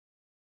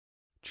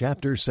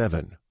Chapter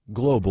 7,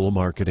 Global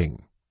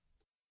Marketing.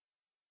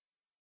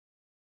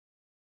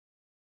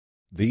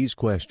 These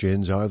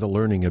questions are the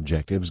learning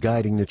objectives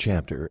guiding the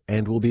chapter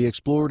and will be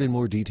explored in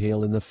more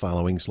detail in the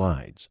following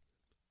slides.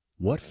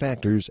 What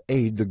factors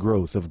aid the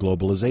growth of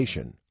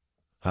globalization?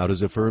 How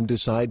does a firm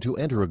decide to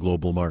enter a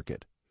global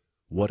market?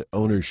 What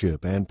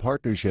ownership and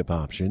partnership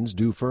options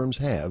do firms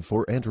have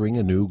for entering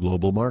a new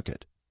global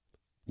market?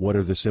 What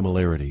are the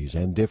similarities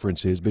and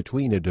differences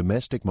between a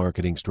domestic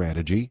marketing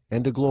strategy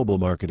and a global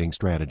marketing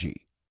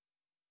strategy?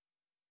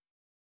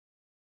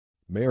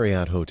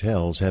 Marriott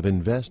hotels have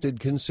invested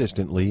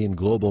consistently in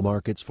global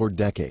markets for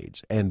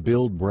decades and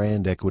build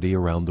brand equity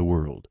around the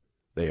world.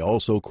 They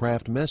also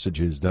craft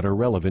messages that are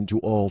relevant to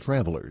all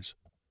travelers.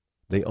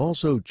 They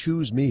also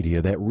choose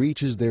media that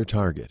reaches their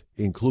target,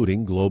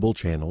 including global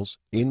channels,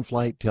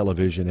 in-flight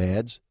television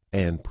ads,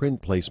 and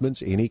print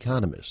placements in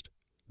Economist.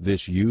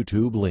 This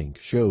YouTube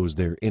link shows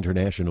their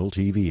international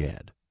TV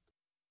ad.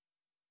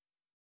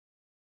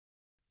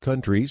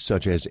 Countries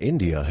such as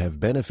India have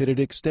benefited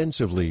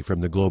extensively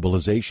from the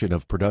globalization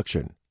of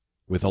production.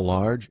 With a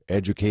large,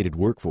 educated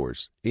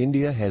workforce,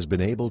 India has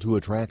been able to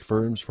attract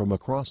firms from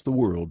across the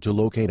world to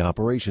locate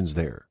operations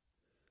there.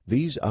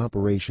 These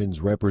operations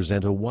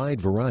represent a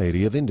wide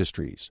variety of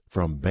industries,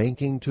 from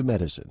banking to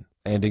medicine,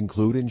 and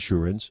include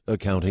insurance,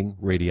 accounting,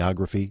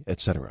 radiography,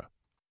 etc.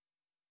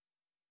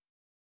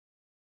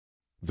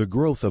 The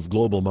growth of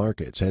global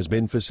markets has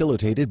been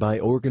facilitated by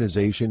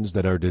organizations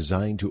that are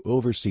designed to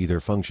oversee their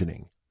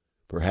functioning.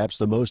 Perhaps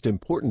the most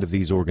important of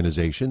these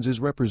organizations is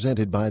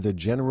represented by the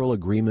General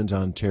Agreement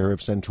on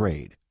Tariffs and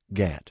Trade,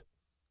 GATT.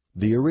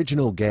 The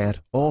original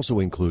GATT also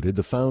included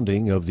the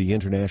founding of the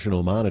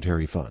International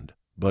Monetary Fund,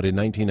 but in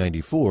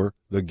 1994,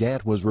 the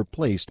GATT was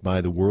replaced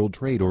by the World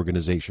Trade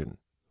Organization.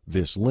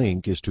 This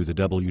link is to the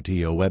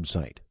WTO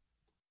website.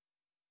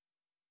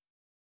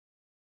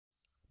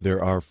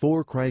 There are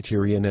 4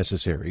 criteria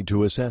necessary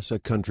to assess a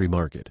country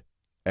market: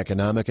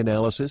 economic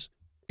analysis,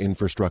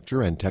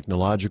 infrastructure and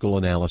technological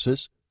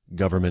analysis,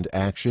 government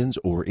actions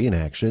or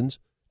inactions,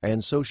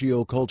 and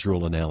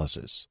socio-cultural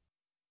analysis.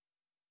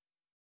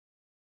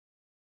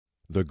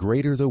 The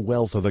greater the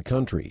wealth of a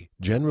country,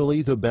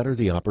 generally the better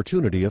the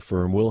opportunity a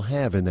firm will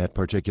have in that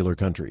particular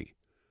country.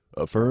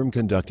 A firm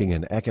conducting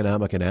an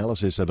economic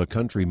analysis of a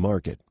country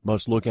market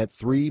must look at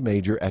 3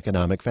 major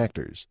economic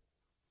factors: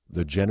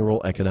 the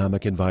general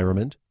economic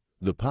environment,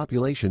 the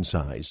population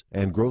size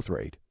and growth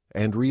rate,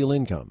 and real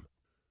income.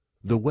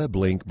 The web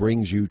link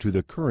brings you to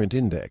the current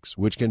index,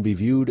 which can be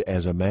viewed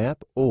as a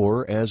map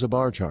or as a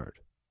bar chart.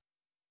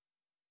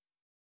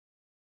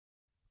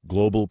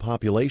 Global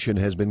population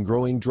has been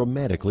growing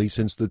dramatically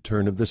since the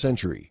turn of the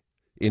century.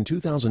 In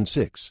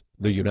 2006,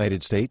 the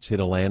United States hit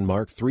a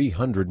landmark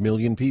 300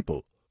 million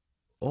people.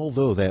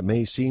 Although that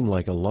may seem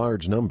like a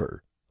large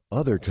number,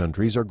 other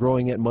countries are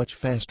growing at much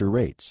faster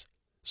rates.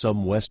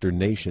 Some Western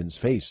nations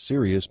face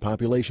serious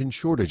population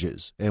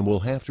shortages and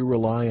will have to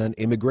rely on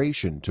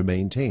immigration to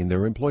maintain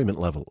their employment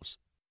levels.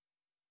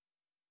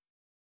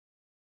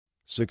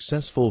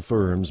 Successful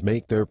firms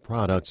make their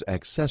products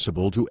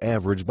accessible to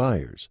average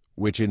buyers,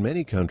 which in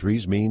many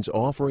countries means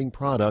offering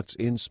products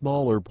in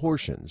smaller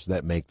portions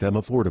that make them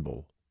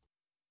affordable.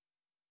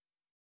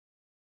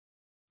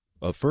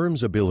 A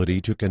firm's ability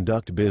to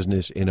conduct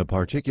business in a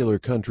particular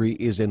country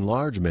is in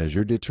large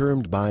measure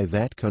determined by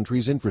that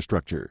country's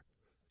infrastructure.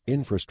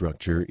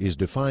 Infrastructure is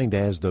defined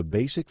as the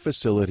basic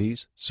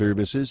facilities,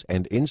 services,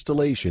 and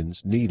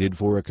installations needed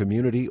for a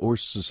community or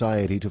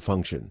society to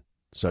function,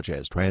 such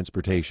as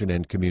transportation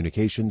and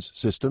communications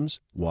systems,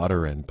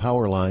 water and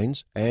power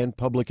lines, and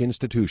public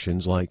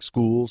institutions like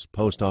schools,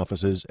 post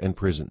offices, and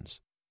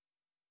prisons.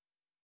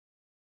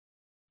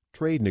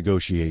 Trade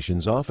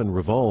negotiations often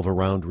revolve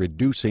around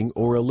reducing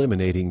or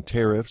eliminating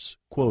tariffs,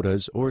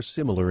 quotas, or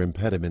similar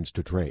impediments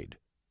to trade.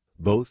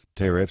 Both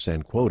tariffs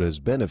and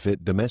quotas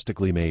benefit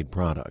domestically made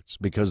products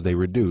because they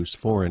reduce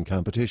foreign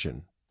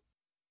competition.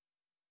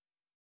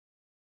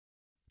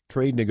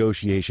 Trade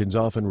negotiations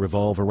often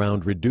revolve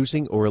around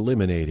reducing or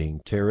eliminating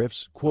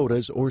tariffs,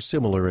 quotas, or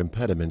similar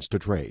impediments to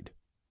trade.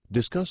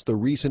 Discuss the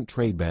recent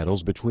trade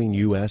battles between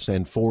U.S.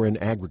 and foreign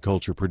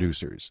agriculture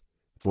producers,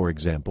 for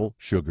example,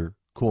 sugar,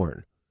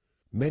 corn.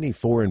 Many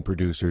foreign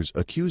producers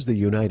accuse the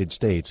United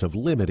States of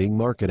limiting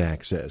market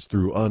access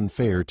through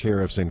unfair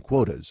tariffs and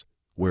quotas,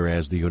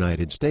 whereas the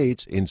United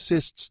States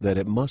insists that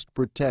it must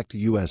protect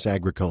U.S.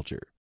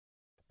 agriculture.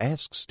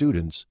 Ask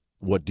students,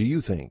 what do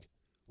you think?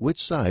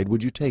 Which side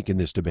would you take in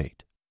this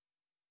debate?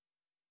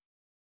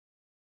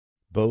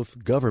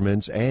 Both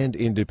governments and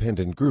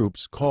independent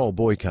groups call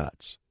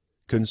boycotts.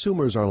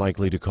 Consumers are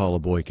likely to call a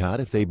boycott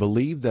if they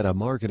believe that a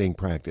marketing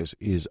practice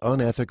is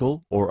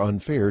unethical or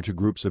unfair to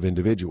groups of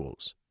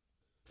individuals.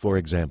 For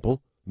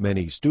example,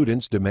 many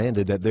students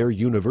demanded that their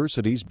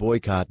universities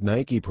boycott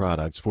Nike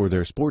products for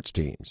their sports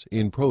teams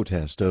in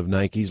protest of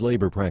Nike's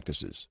labor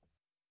practices.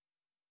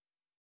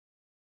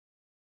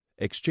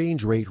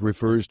 Exchange rate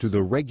refers to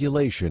the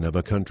regulation of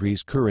a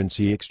country's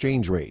currency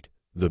exchange rate,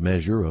 the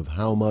measure of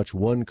how much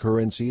one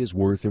currency is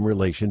worth in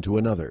relation to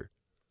another.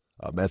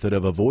 A method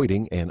of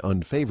avoiding an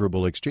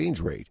unfavorable exchange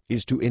rate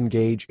is to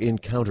engage in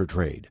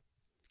countertrade.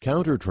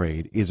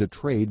 Countertrade is a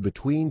trade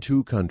between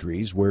two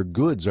countries where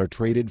goods are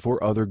traded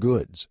for other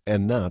goods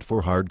and not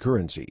for hard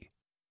currency.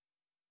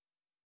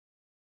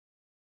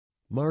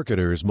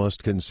 Marketers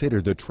must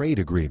consider the trade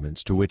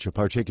agreements to which a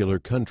particular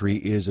country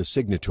is a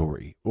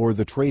signatory or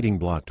the trading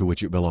bloc to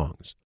which it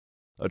belongs.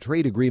 A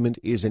trade agreement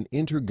is an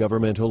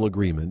intergovernmental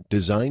agreement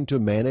designed to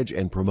manage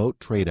and promote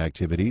trade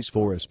activities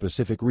for a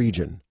specific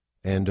region,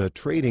 and a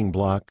trading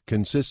bloc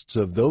consists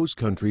of those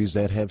countries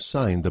that have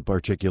signed the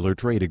particular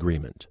trade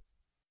agreement.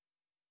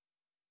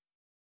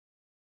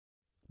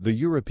 The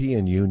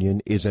European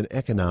Union is an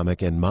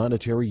economic and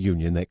monetary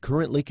union that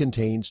currently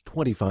contains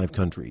 25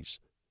 countries.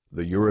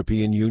 The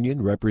European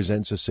Union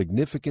represents a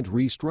significant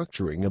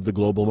restructuring of the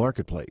global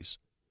marketplace.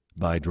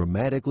 By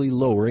dramatically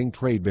lowering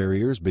trade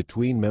barriers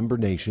between member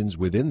nations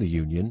within the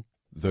Union,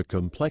 the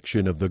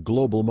complexion of the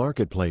global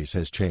marketplace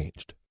has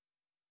changed.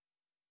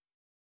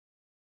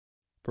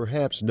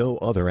 Perhaps no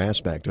other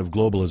aspect of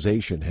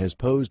globalization has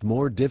posed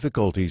more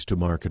difficulties to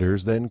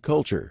marketers than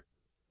culture.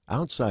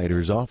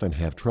 Outsiders often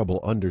have trouble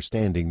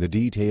understanding the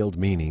detailed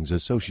meanings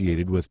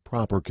associated with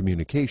proper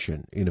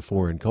communication in a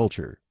foreign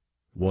culture.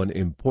 One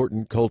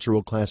important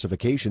cultural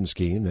classification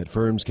scheme that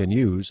firms can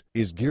use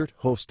is Geert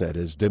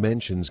Hofstede's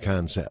dimensions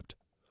concept.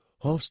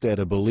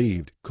 Hofstede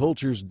believed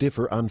cultures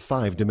differ on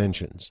 5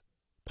 dimensions: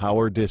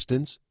 power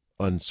distance,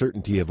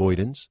 uncertainty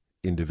avoidance,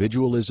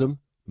 individualism,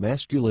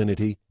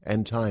 masculinity,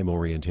 and time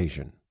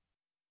orientation.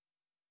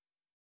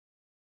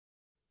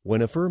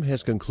 When a firm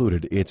has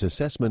concluded its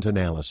assessment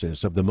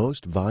analysis of the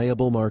most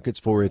viable markets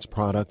for its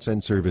products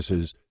and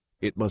services,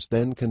 it must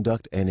then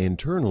conduct an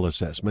internal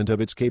assessment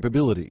of its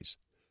capabilities.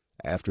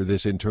 After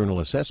this internal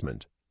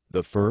assessment,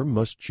 the firm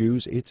must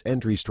choose its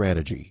entry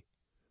strategy.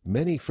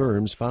 Many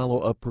firms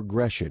follow a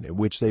progression in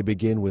which they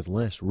begin with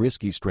less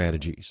risky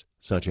strategies,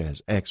 such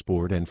as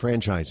export and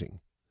franchising,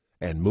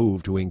 and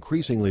move to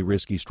increasingly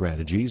risky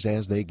strategies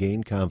as they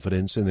gain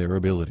confidence in their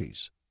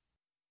abilities.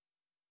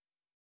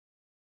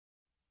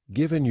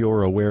 Given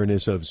your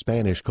awareness of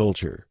Spanish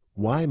culture,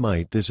 why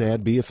might this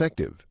ad be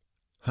effective?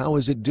 How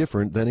is it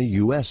different than a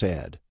U.S.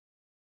 ad?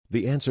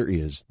 The answer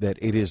is that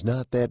it is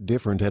not that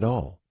different at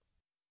all.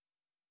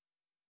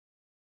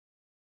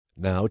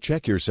 Now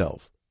check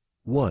yourself.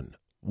 1.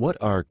 What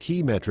are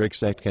key metrics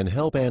that can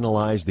help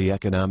analyze the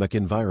economic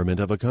environment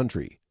of a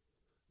country?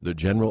 The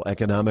general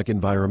economic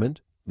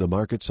environment, the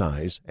market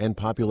size and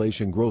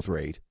population growth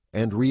rate,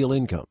 and real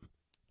income.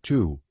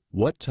 2.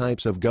 What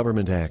types of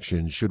government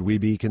actions should we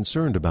be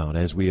concerned about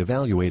as we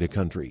evaluate a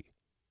country?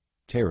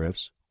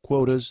 Tariffs,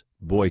 quotas,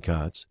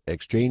 boycotts,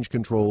 exchange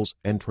controls,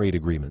 and trade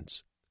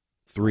agreements.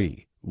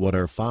 3. What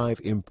are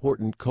 5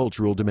 important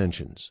cultural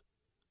dimensions?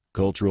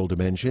 Cultural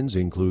dimensions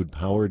include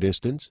power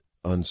distance,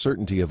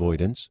 uncertainty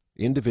avoidance,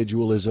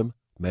 individualism,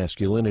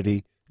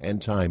 masculinity, and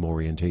time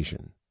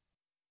orientation.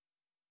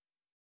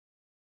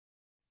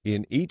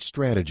 In each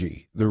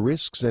strategy, the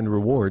risks and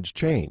rewards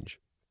change.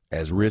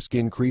 As risk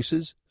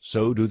increases,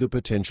 so do the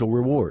potential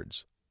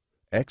rewards.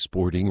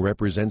 Exporting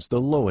represents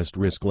the lowest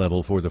risk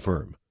level for the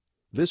firm.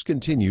 This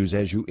continues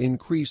as you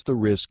increase the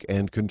risk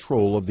and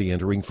control of the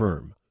entering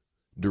firm.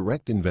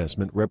 Direct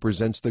investment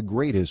represents the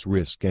greatest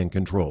risk and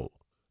control,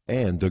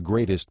 and the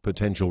greatest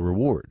potential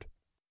reward.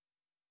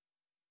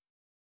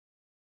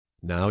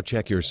 Now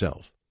check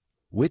yourself.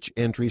 Which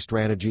entry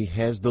strategy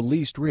has the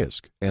least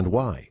risk and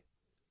why?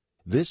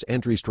 This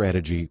entry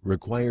strategy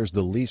requires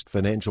the least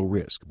financial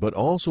risk, but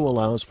also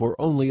allows for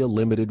only a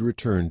limited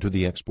return to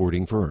the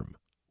exporting firm.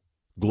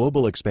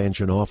 Global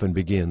expansion often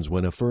begins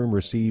when a firm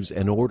receives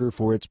an order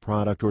for its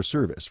product or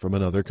service from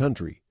another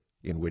country,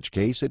 in which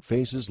case it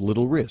faces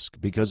little risk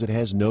because it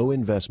has no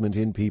investment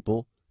in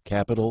people,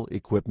 capital,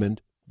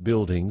 equipment,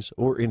 buildings,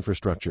 or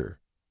infrastructure.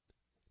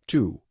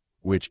 2.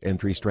 Which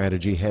entry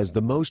strategy has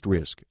the most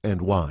risk and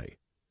why?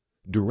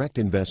 Direct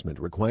investment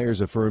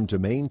requires a firm to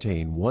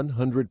maintain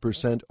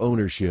 100%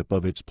 ownership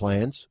of its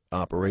plants,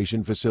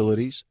 operation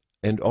facilities,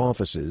 and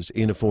offices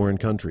in a foreign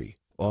country,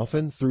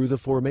 often through the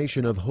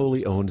formation of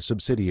wholly owned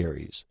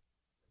subsidiaries.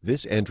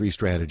 This entry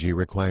strategy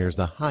requires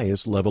the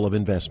highest level of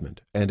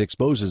investment and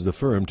exposes the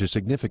firm to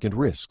significant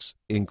risks,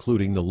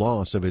 including the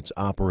loss of its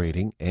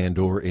operating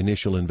and/or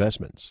initial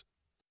investments.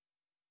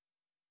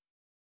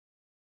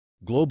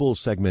 Global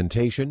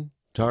segmentation,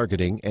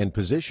 targeting, and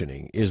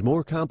positioning is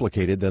more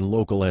complicated than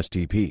local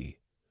STP.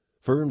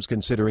 Firms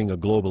considering a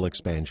global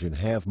expansion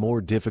have more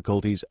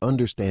difficulties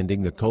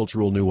understanding the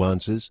cultural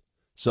nuances,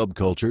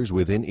 subcultures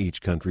within each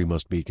country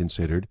must be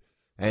considered,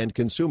 and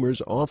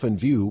consumers often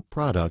view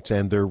products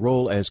and their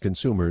role as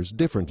consumers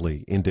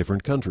differently in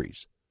different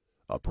countries.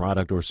 A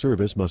product or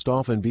service must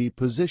often be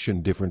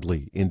positioned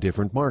differently in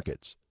different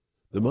markets.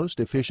 The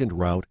most efficient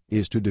route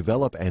is to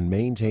develop and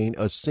maintain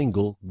a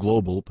single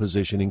global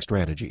positioning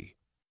strategy.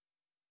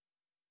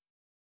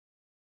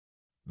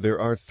 There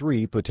are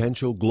 3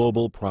 potential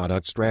global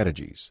product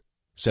strategies.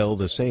 Sell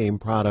the same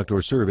product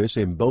or service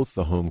in both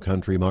the home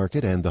country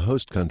market and the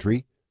host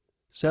country.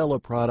 Sell a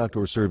product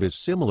or service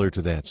similar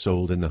to that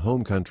sold in the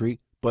home country,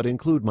 but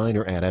include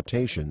minor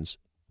adaptations,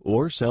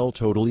 or sell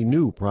totally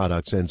new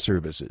products and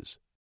services.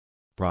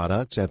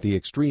 Products at the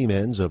extreme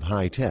ends of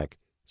high tech,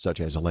 such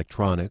as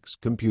electronics,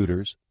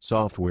 computers,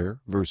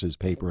 software versus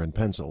paper and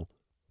pencil,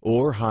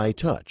 or high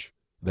touch,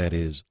 that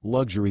is,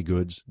 luxury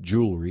goods,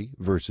 jewelry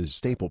versus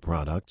staple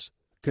products.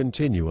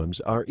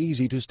 Continuums are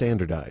easy to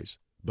standardize,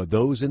 but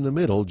those in the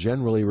middle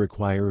generally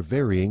require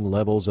varying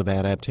levels of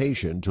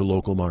adaptation to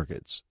local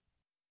markets.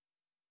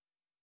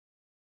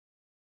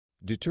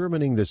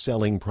 Determining the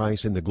selling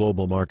price in the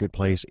global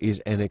marketplace is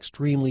an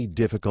extremely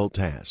difficult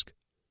task.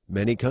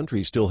 Many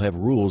countries still have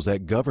rules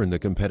that govern the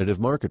competitive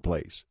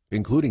marketplace,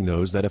 including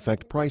those that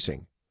affect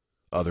pricing.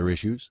 Other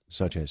issues,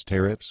 such as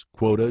tariffs,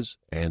 quotas,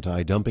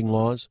 anti-dumping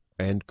laws,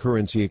 and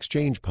currency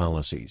exchange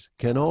policies,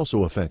 can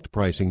also affect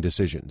pricing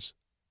decisions.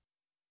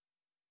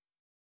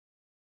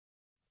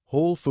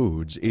 Whole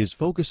Foods is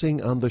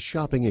focusing on the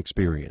shopping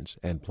experience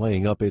and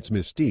playing up its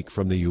mystique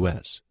from the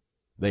U.S.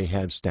 They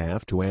have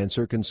staff to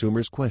answer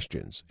consumers'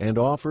 questions and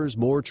offers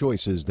more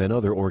choices than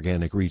other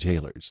organic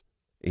retailers.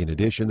 In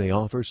addition, they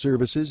offer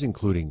services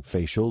including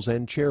facials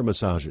and chair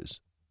massages.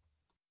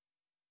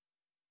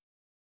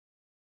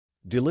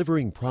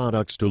 Delivering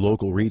products to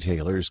local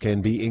retailers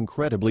can be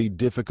incredibly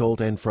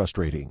difficult and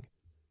frustrating.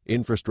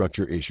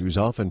 Infrastructure issues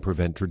often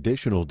prevent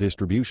traditional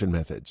distribution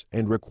methods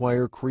and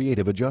require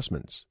creative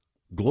adjustments.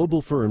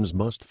 Global firms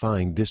must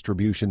find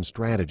distribution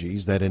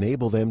strategies that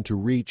enable them to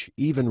reach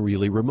even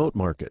really remote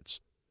markets.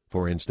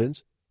 For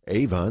instance,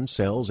 Avon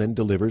sells and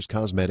delivers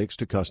cosmetics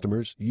to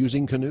customers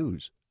using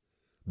canoes.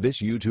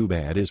 This YouTube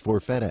ad is for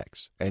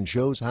FedEx and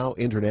shows how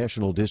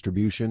international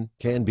distribution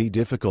can be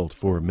difficult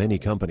for many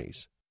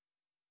companies.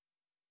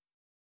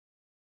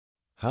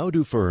 How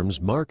do firms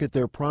market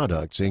their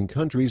products in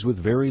countries with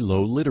very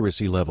low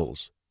literacy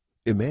levels?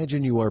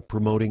 Imagine you are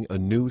promoting a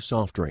new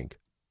soft drink.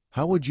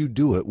 How would you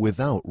do it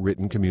without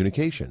written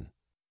communication?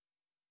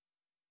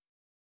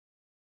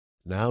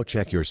 Now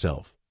check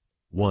yourself.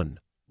 1.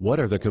 What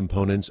are the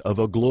components of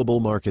a global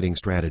marketing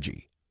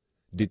strategy?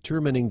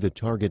 Determining the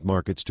target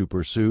markets to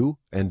pursue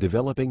and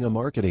developing a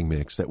marketing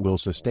mix that will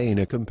sustain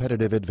a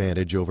competitive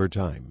advantage over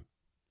time.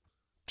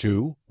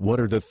 2. What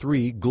are the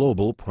 3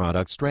 global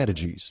product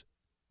strategies?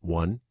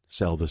 1.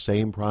 Sell the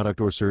same product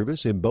or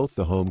service in both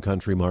the home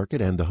country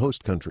market and the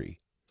host country.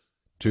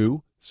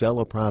 2. Sell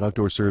a product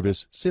or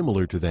service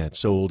similar to that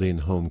sold in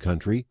home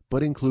country,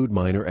 but include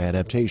minor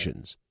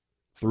adaptations.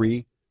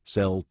 3.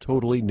 Sell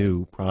totally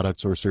new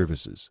products or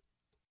services.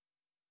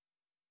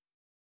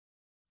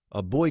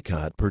 A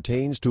boycott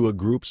pertains to a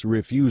group's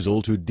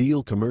refusal to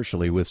deal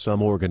commercially with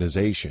some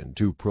organization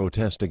to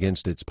protest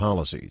against its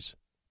policies.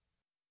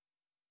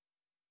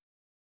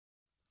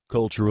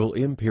 Cultural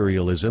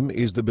imperialism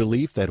is the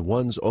belief that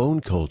one's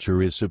own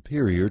culture is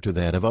superior to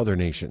that of other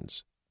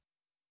nations.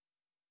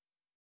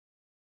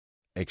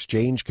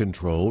 Exchange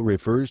control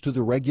refers to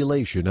the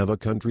regulation of a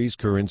country's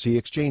currency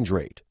exchange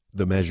rate,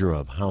 the measure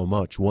of how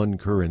much one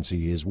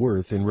currency is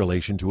worth in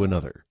relation to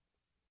another.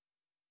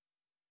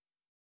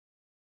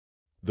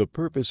 The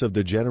purpose of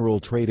the General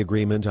Trade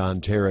Agreement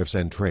on Tariffs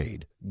and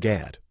Trade,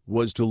 GATT,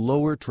 was to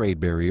lower trade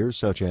barriers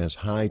such as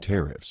high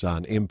tariffs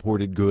on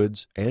imported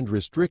goods and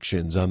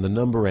restrictions on the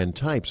number and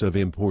types of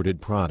imported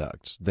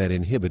products that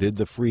inhibited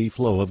the free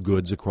flow of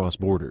goods across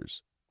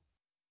borders.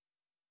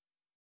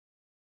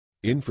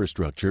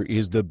 Infrastructure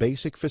is the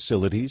basic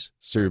facilities,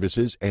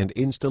 services, and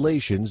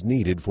installations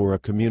needed for a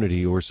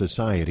community or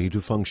society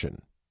to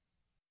function.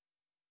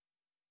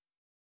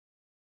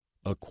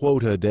 A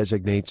quota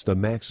designates the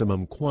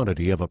maximum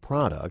quantity of a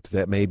product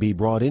that may be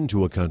brought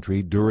into a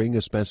country during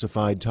a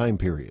specified time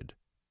period.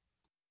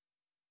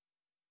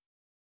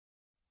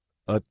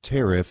 A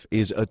tariff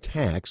is a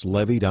tax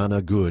levied on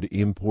a good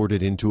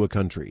imported into a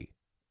country.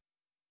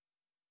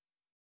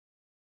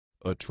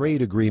 A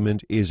trade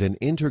agreement is an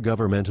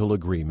intergovernmental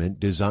agreement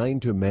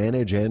designed to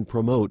manage and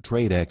promote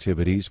trade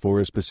activities for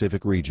a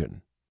specific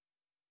region.